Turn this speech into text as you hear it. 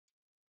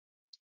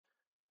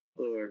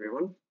Hello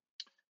everyone.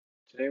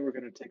 Today we're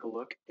going to take a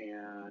look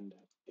and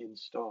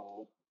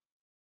install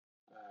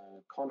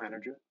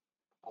Callmanager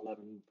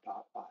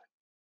 11.5.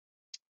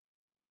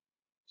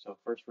 So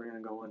first we're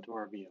going to go into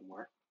our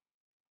VMware.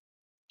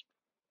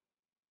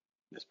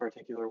 This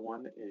particular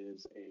one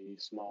is a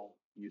small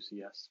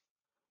UCS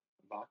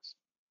box.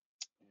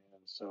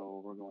 And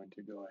so we're going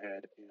to go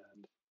ahead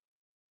and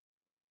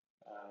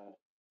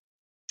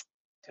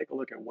take a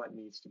look at what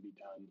needs to be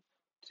done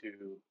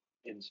to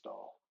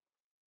install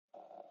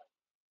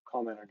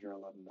Callmanager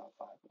 11.5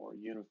 or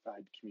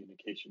Unified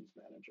Communications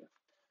Manager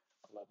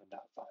 11.5.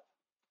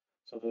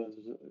 So there's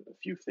a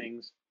few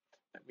things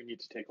that we need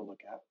to take a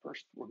look at.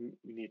 First, we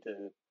need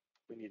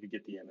to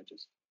get the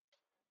images.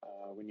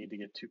 We need to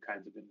get two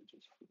kinds of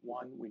images.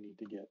 One, we need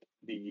to get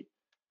the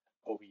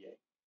OVA.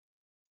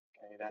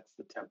 Okay, that's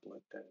the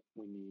template that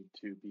we need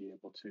to be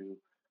able to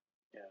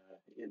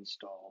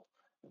install,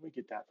 and we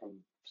get that from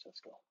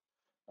Cisco.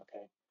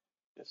 Okay,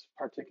 this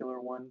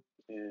particular one,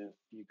 if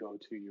you go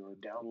to your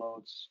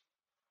downloads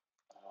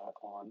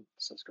on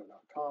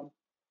Cisco.com,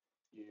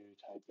 you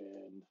type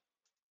in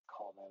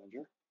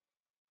Callmanager.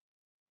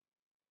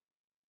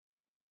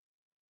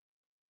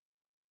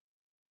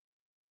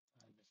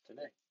 I missed an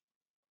A.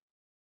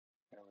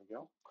 There we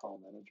go,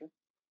 Callmanager.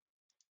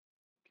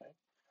 Okay,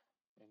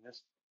 in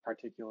this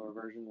particular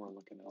version, we're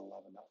looking at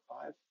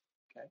 11.5.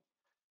 Okay,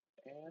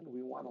 and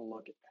we want to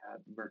look at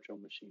virtual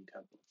machine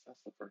templates.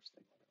 That's the first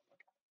thing we're going to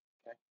look at.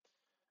 Okay,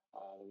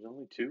 there's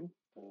only two.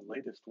 The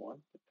latest one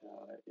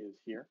is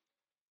here,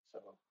 so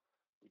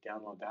we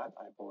download that.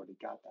 I've already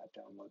got that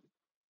downloaded.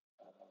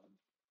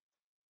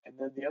 And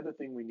then the other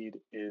thing we need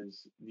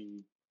is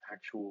the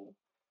actual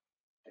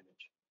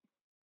image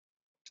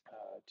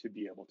to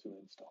be able to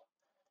install.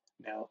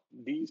 Now,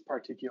 these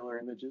particular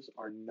images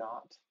are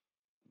not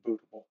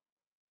bootable.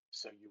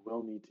 So you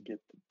will need to get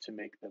to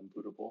make them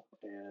bootable,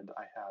 and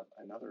I have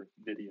another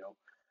video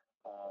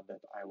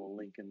that I will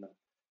link in the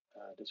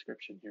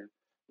description here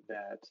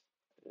that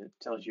it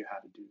tells you how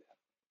to do that.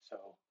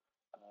 So,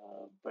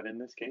 but in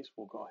this case,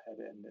 we'll go ahead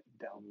and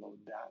download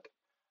that.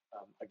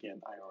 Again,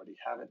 I already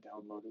have it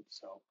downloaded,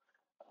 so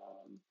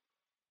um,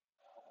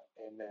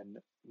 and then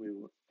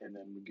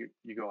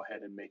you go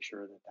ahead and make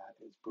sure that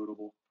that is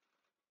bootable.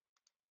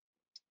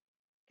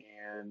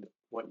 And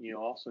what you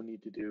also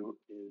need to do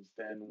is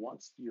then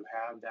once you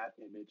have that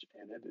image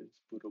and it is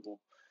bootable,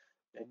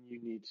 then you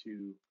need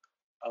to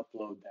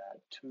upload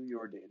that to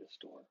your data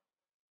store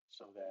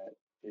so that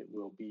it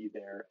will be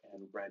there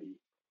and ready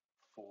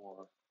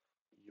for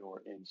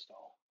your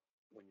install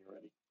when you're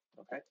ready.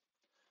 Okay,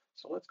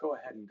 so let's go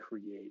ahead and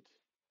create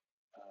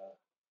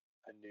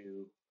a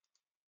new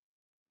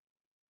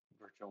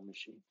virtual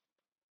machine.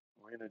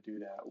 We're going to do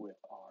that with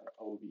our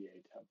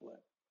OVA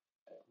template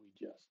that we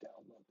just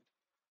downloaded.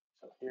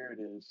 So here it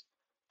is.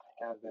 I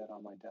have that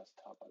on my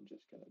desktop. I'm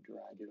just going to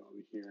drag it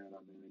over here and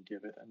I'm going to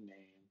give it a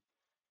name.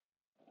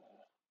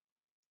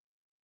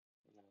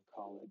 I'm going to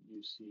call it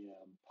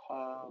UCM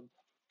Pub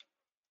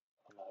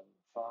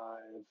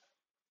 11.5.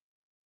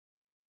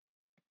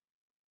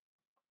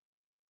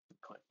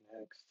 Click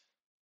next.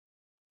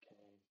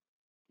 Okay,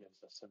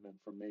 gives us some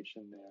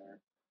information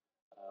there.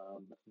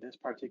 This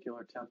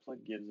particular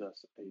template gives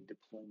us a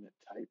deployment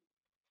type,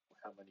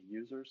 how many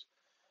users.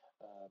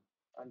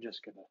 I'm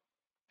just going to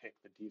pick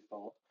the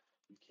default.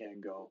 You can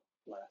go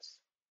less.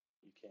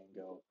 You can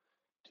go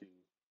to,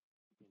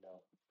 you know,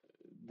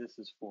 this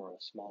is for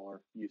a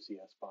smaller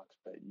UCS box,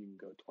 but you can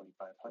go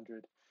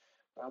 2500.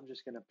 But I'm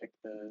just going to pick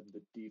the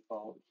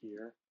default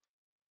here.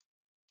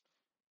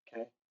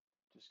 Okay,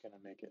 just going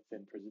to make it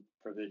thin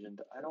provisioned.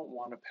 I don't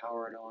want to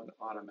power it on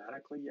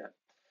automatically yet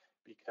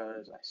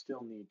because I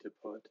still need to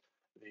put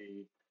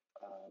the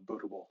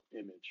bootable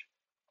image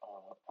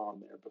on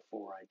there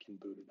before I can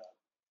boot it up.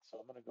 So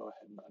I'm going to go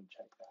ahead and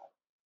uncheck that.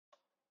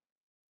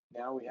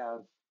 Now we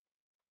have,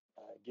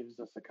 gives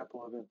us a couple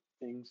other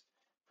things.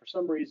 For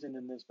some reason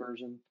in this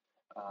version,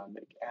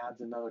 it adds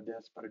another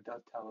disk, but it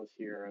does tell us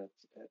here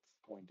it's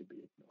going to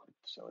be ignored.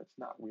 So it's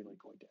not really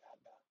going to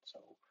add that. So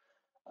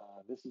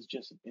this is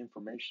just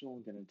informational.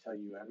 I'm going to tell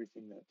you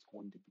everything that's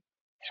going to be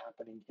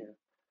happening here.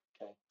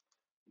 Okay,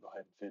 go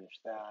ahead and finish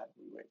that.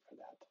 We wait for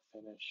that to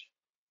finish.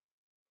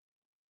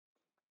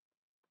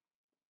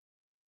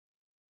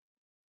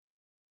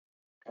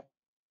 Okay,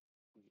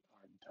 we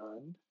are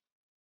done.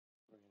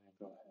 We're going to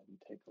go ahead and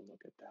take a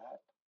look at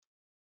that.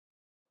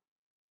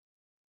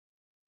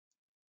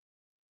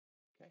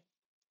 Okay,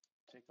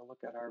 take a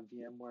look at our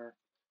VMware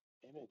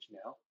image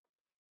now.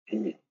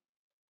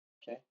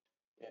 Okay,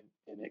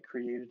 and it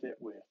created it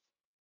with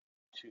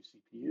 2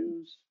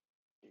 CPUs,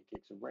 8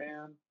 gigs of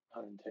RAM,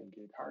 110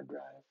 gig hard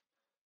drive.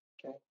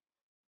 Okay,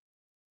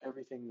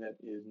 everything that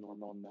is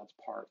normal, and that's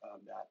part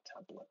of that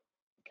template.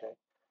 Okay,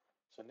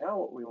 so now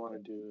what we want to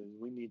do is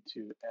we need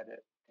to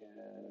edit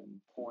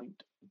and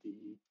point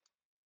the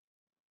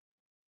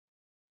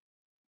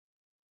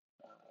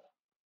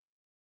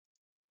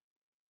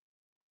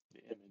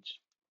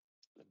image,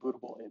 the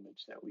bootable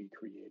image that we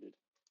created.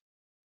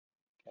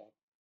 Okay,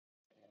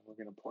 and we're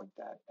going to point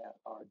that at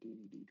our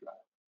DVD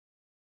drive.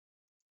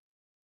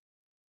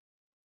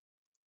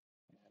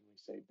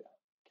 save that.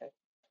 Okay,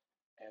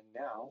 and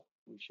now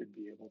we should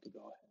be able to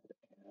go ahead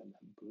and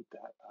boot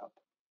that up,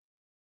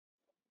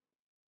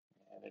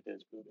 and it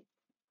is booting.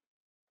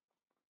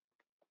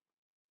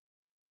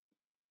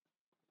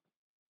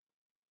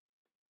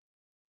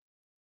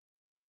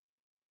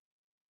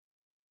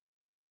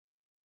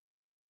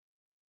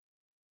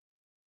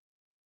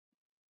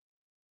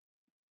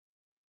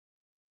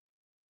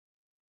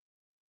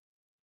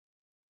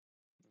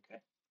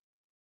 Okay,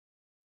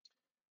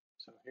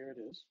 so here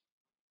it is.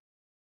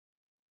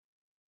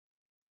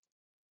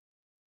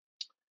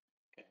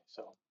 Okay,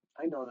 so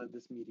I know that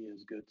this media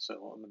is good, so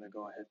I'm going to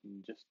go ahead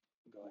and just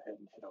go ahead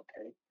and hit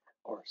OK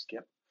or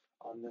skip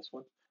on this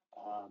one.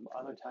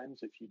 Other times,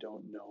 if you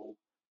don't know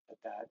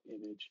that that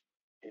image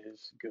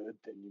is good,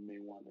 then you may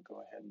want to go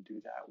ahead and do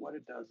that. What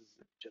it does is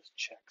it just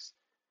checks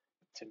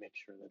to make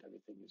sure that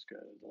everything is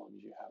good as long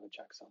as you have a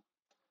checksum.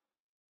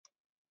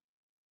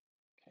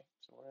 Okay,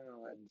 so we're going to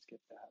go ahead and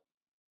skip that.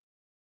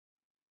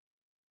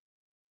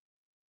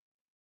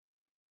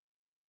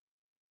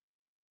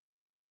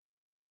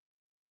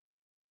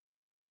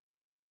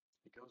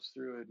 It goes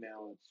through it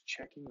now, it's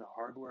checking the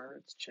hardware,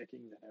 it's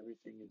checking that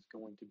everything is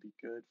going to be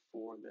good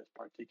for this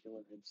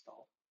particular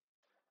install.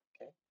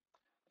 Okay,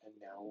 and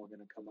now we're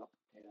going to come up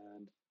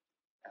and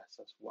ask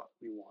us what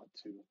we want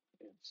to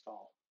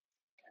install.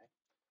 Okay,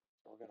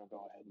 so we're going to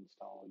go ahead and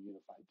install a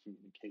Unified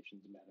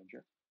Communications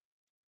Manager.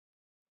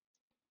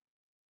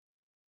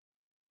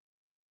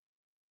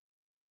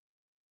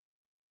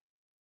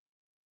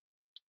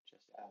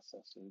 Just asks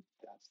us if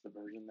that's the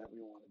version that we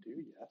want to do.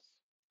 Yes.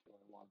 Do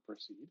I want to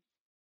proceed?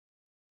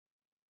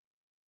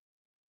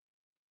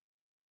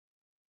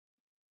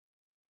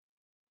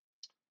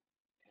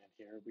 And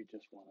here we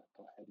just want to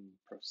go ahead and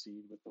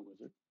proceed with the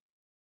wizard.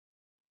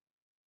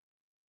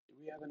 Do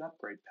we have an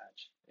upgrade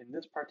patch? In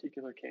this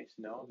particular case,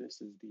 no,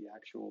 this is the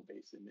actual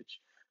base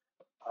image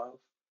of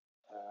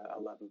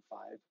 11.5,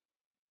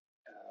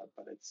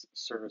 but it's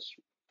service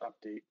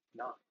update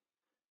 9.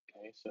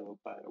 Okay, so,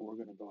 but we're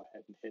going to go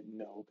ahead and hit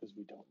no because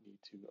we don't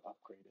need to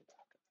upgrade it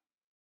after that.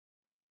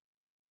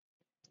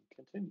 And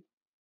continue.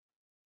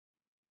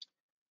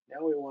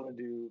 Now we want to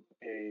do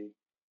a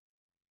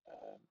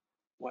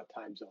what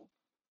time zone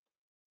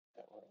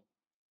that we're in.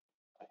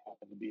 I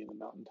happen to be in the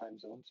mountain time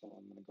zone, so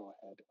I'm going to go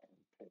ahead and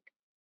pick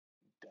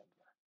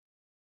Denver.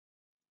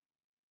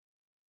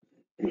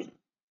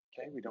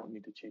 Okay, we don't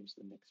need to change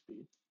the NIC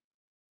speed.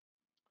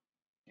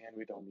 And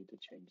we don't need to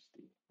change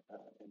the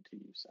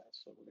MTU size,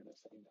 so we're going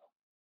to say no.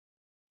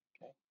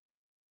 Okay.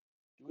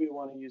 Do we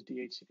want to use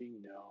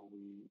DHCP? No,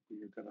 we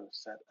are going to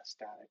set a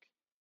static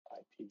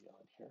IP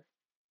on here.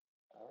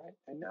 All right,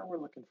 and now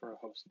we're looking for a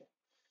host name.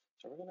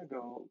 So we're going to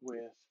go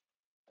with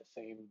the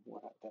same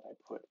one that I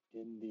put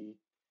in the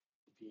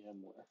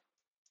VMware.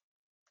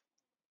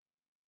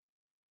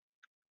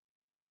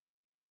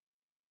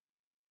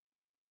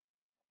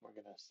 We're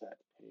going to set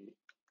a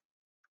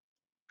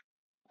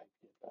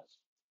IP address.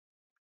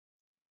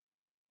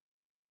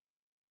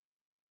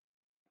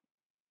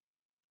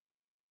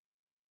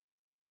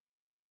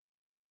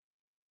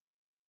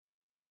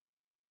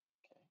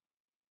 Okay.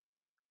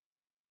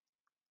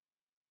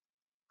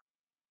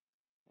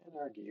 And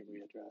our gateway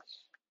address.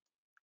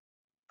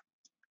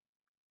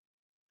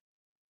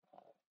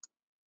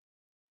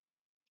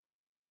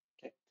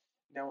 Okay.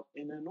 Now,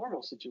 in a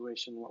normal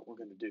situation, what we're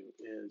going to do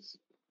is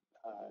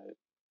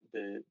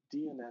the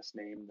DNS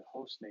name, the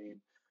host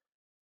name,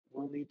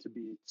 will need to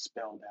be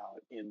spelled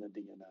out in the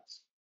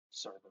DNS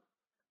server.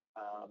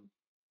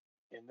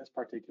 In this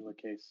particular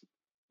case,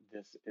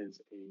 this is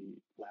a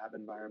lab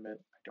environment.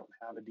 I don't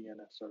have a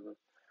DNS server,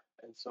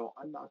 and so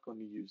I'm not going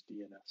to use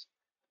DNS.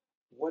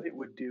 What it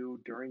would do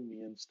during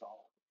the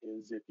install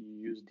is if you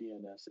use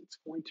DNS, it's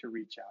going to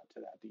reach out to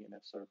that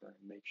DNS server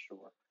and make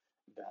sure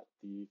that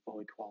the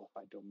fully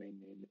qualified domain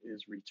name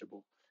is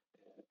reachable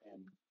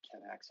and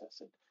can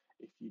access it.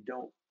 If you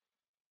don't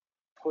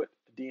put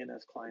a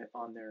DNS client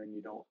on there and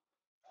you don't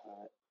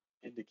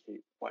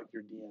indicate what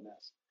your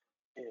DNS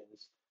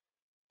is,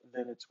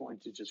 then it's going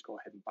to just go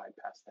ahead and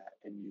bypass that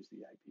and use the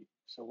IP.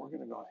 So we're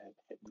going to go ahead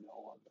and hit no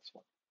on this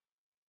one.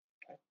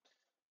 Okay,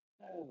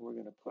 and we're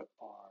going to put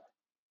our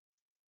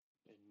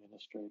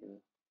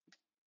administrator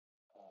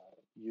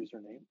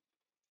username.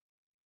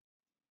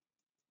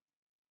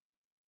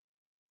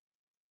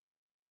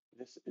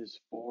 This is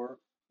for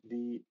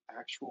the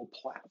actual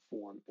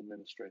platform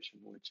administration,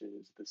 which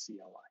is the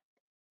CLI.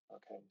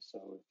 Okay,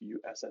 so if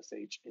you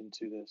SSH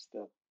into this,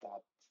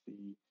 that's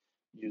the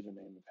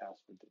username and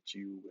password that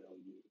you will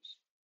use.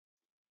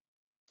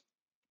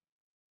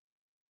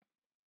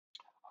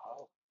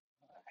 Oh,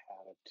 I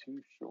had it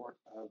too short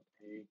of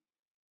a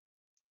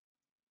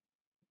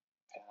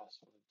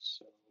password,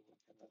 so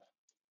we're going to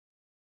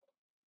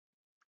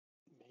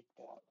make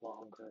that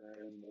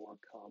longer and more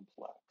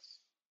complex.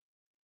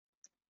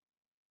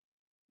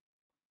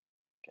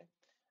 Okay,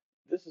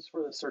 this is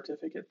for the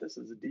certificate. This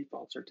is a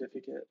default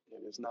certificate.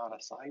 It is not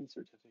a signed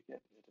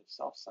certificate. It is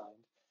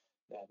self-signed.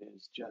 That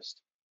is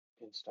just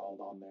installed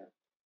on there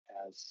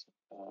as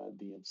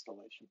the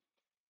installation.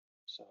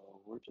 So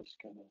we're just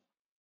going to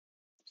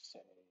say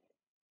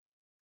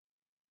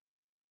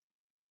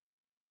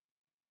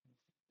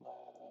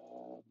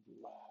lab.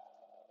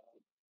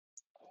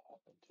 I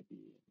happen to be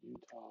in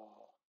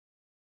Utah.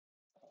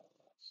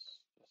 Let's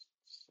just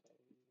say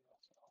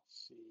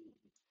SLC,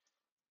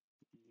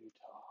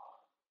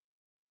 Utah,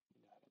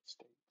 United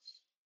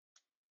States.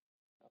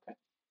 Okay.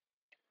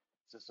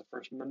 Is this the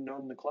first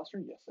node in the cluster?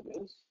 Yes, it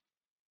is.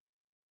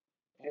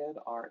 And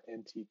our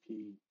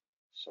NTP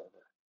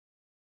server.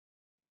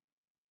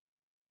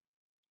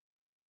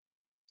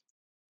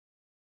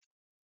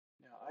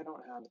 Now, I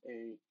don't have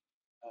a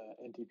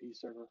NTP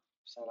server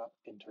set up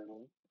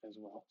internally as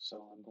well,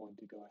 so I'm going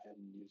to go ahead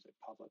and use a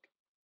public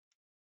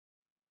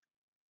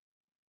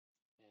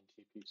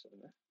NTP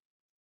server.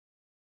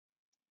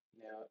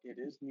 Now, it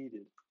is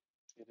needed.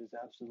 It is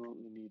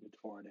absolutely needed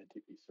for an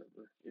NTP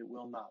server. It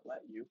will not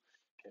let you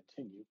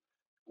continue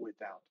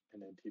without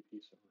an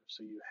NTP server,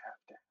 so you have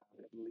to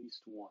have at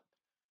least one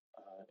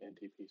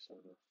NTP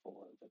server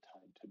for the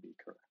time to be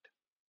correct.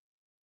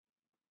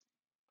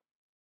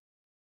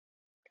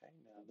 Okay,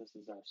 now this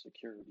is our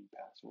security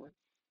password.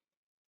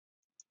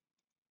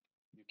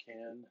 You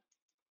can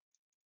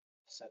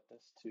set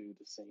this to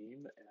the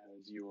same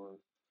as your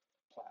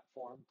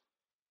platform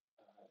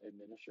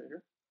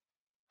administrator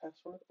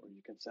password, or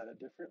you can set it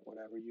different,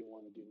 whatever you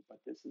want to do. But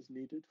this is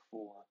needed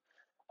for,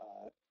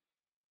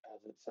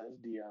 as it says,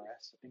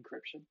 DRS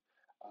encryption.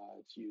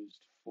 It's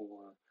used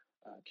for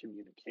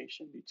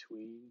communication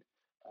between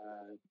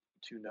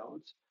two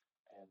nodes.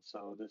 And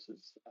so this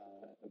is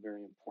a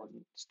very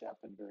important step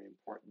and very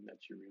important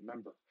that you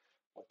remember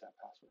what that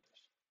password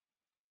is.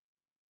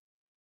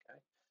 Okay,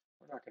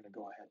 we're not going to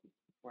go ahead and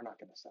we're not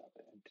going to set up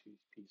an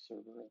NTP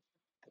server at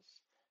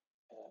this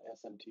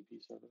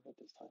SMTP server at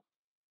this time.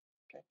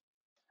 Okay,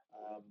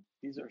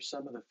 these are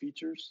some of the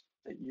features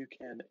that you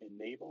can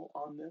enable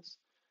on this,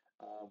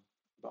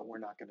 but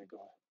we're not going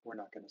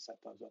to set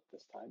those up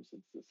this time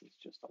since this is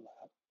just a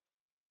lab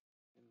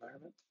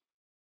environment.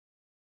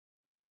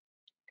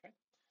 Okay,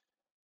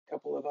 a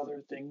couple of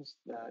other things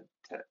that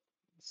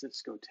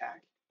Cisco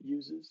TAC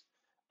uses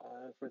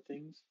for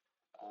things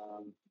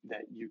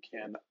that you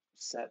can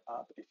set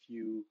up if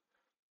you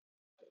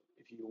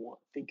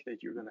think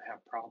that you're going to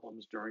have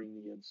problems during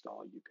the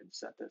install. You can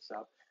set this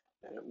up,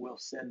 and it will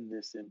send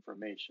this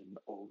information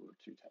over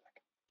to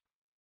TAC.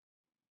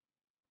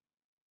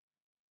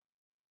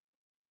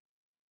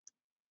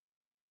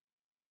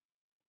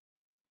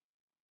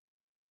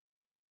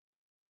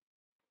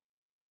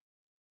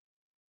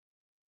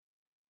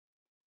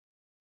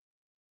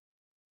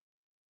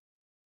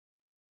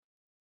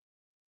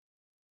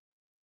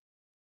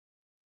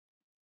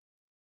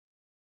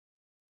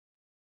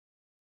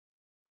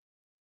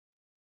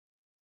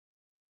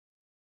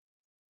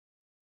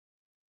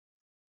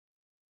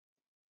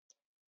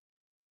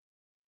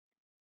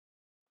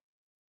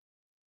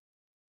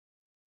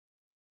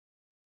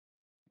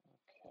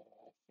 Okay,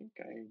 I think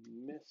I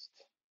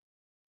missed.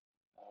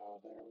 Oh,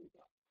 there we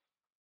go.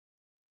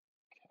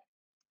 Okay.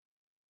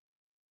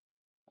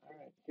 All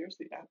right, here's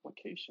the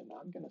application.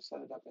 I'm going to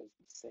set it up as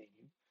the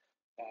same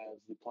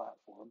as the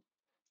platform.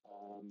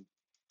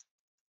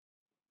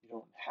 You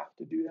don't have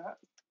to do that.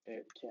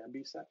 It can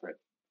be separate.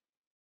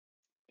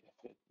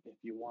 If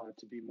you want it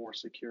to be more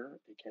secure,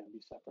 it can be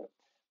separate.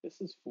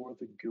 This is for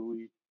the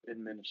GUI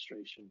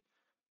administration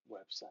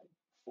website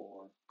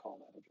for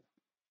Callmanager.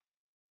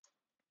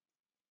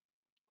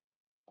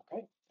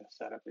 Okay, the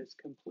setup is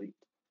complete.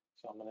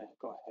 So I'm going to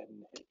go ahead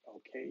and hit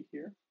OK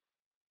here.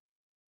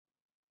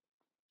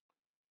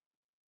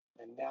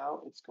 And now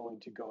it's going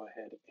to go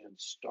ahead and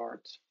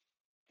start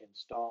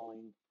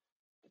installing.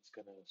 It's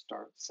going to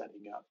start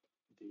setting up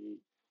the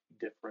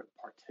different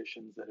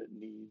partitions that it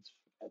needs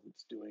as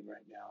it's doing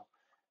right now,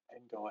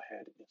 and go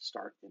ahead and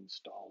start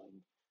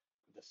installing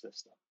the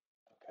system.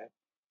 Okay.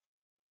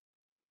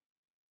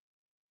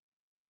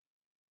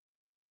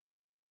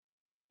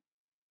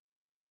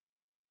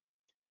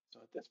 So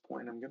at this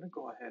point, I'm going to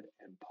go ahead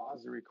and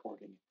pause the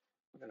recording.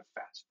 I'm going to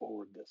fast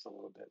forward this a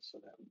little bit so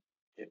that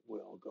it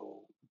will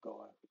go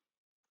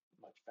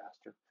much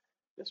faster.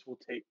 This will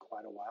take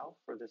quite a while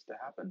for this to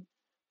happen,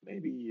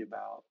 maybe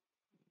about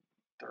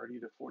 30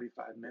 to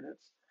 45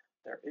 minutes.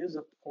 There is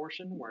a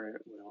portion where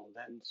it will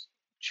then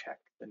check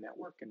the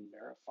network and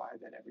verify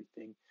that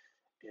everything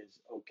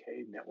is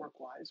okay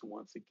network-wise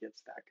once it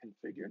gets that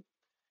configured,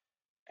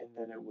 and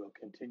then it will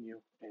continue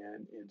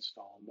and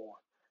install more.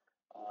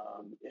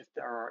 If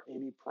there are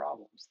any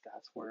problems,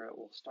 that's where it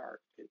will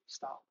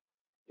stop,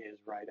 is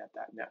right at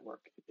that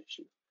network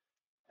issue.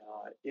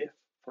 If,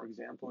 for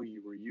example,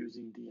 you were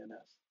using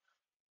DNS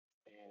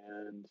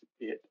and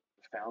it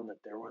found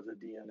that there was a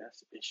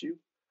DNS issue,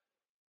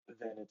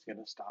 then it's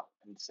going to stop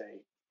and say,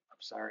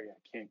 I'm sorry,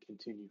 I can't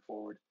continue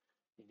forward.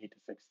 You need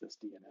to fix this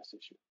DNS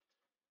issue.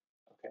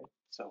 Okay,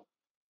 so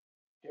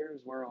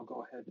here's where I'll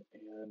go ahead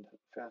and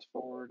fast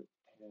forward,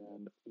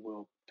 and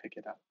we'll pick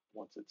it up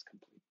once it's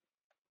complete.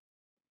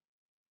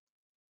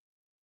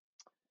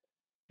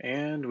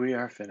 And we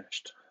are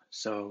finished.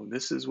 So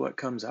this is what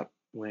comes up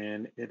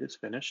when it is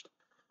finished.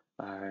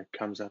 It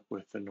comes up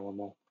with the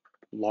normal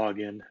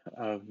login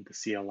of the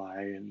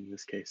CLI. In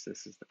this case,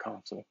 this is the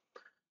console,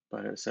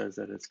 but it says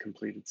that it's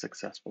completed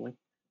successfully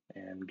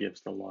and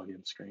gives the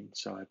login screen.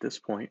 So at this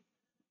point,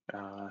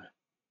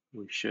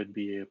 we should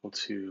be able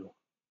to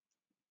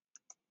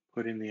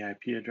put in the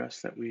IP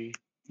address that we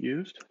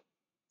used.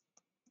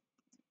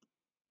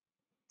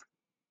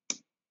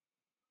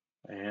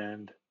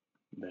 And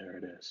there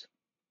it is.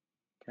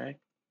 Okay.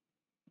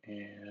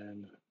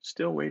 And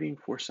still waiting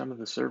for some of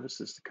the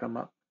services to come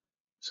up.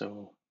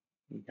 So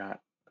we got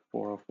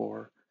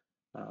 404.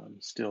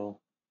 Still,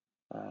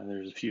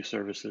 there's a few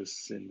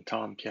services in the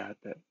Tomcat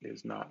that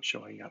is not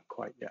showing up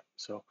quite yet.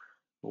 So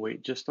we'll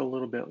wait just a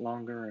little bit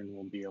longer and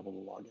we'll be able to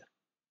log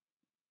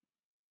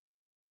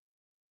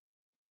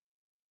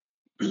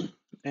in.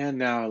 And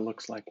now it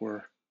looks like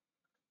we're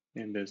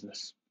in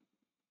business.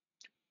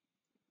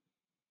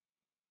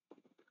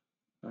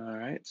 All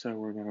right, so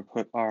we're going to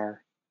put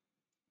our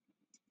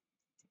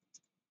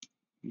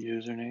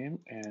username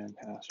and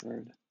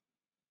password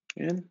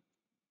in.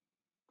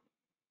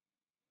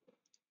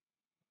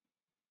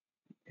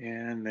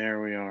 And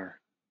there we are.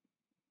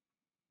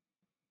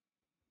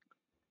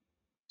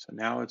 So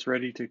now it's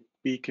ready to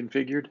be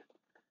configured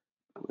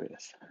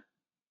with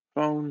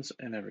phones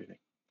and everything.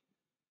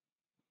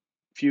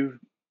 Few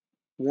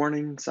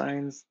warning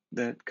signs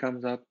that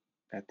comes up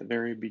at the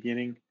very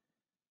beginning.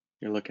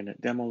 You're looking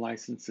at demo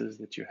licenses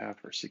that you have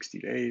for 60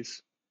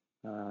 days.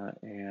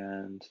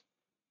 And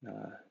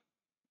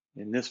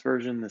in this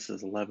version, this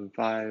is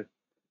 11.5.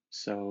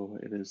 So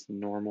it is the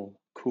normal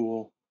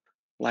cool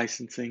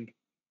licensing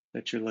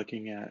that you're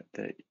looking at,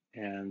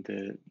 and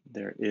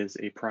there is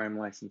a Prime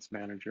License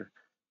Manager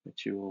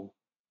that you will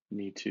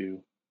need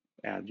to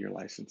add your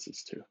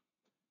licenses to.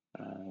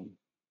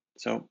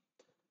 So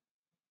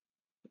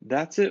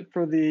that's it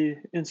for the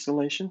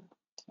installation.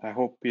 I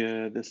hope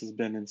this has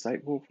been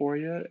insightful for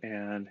you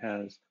and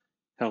has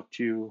helped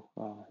you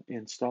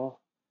install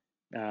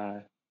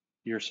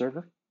your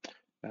server.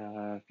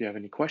 If you have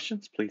any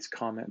questions, please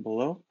comment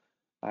below.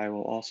 I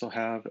will also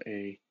have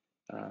a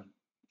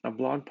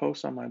blog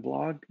post on my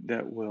blog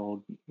that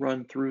will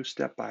run through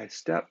step by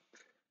step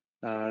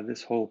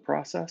this whole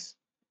process.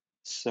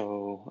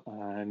 So,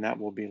 and that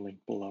will be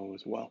linked below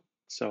as well.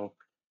 So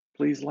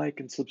please like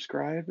and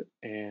subscribe,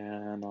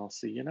 and I'll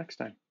see you next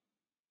time.